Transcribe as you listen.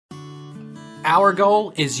Our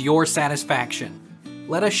goal is your satisfaction.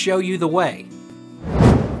 Let us show you the way.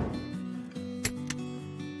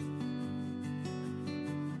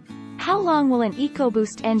 How long will an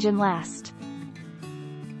EcoBoost engine last?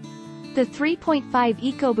 The 3.5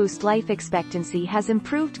 EcoBoost life expectancy has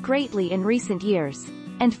improved greatly in recent years,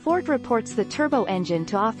 and Ford reports the turbo engine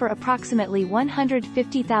to offer approximately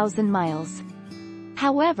 150,000 miles.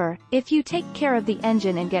 However, if you take care of the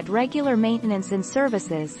engine and get regular maintenance and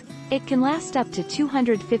services, it can last up to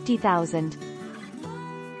 250,000.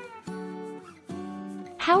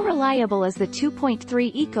 How reliable is the 2.3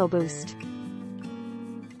 EcoBoost?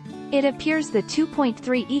 It appears the 2.3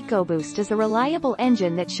 EcoBoost is a reliable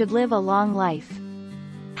engine that should live a long life.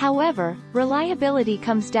 However, reliability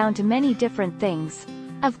comes down to many different things.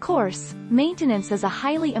 Of course, maintenance is a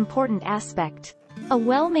highly important aspect. A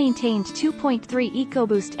well-maintained 2.3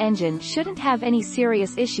 EcoBoost engine shouldn't have any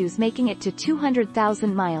serious issues making it to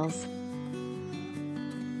 200,000 miles.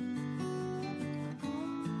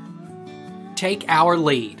 Take our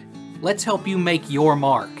lead. Let's help you make your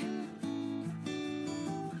mark.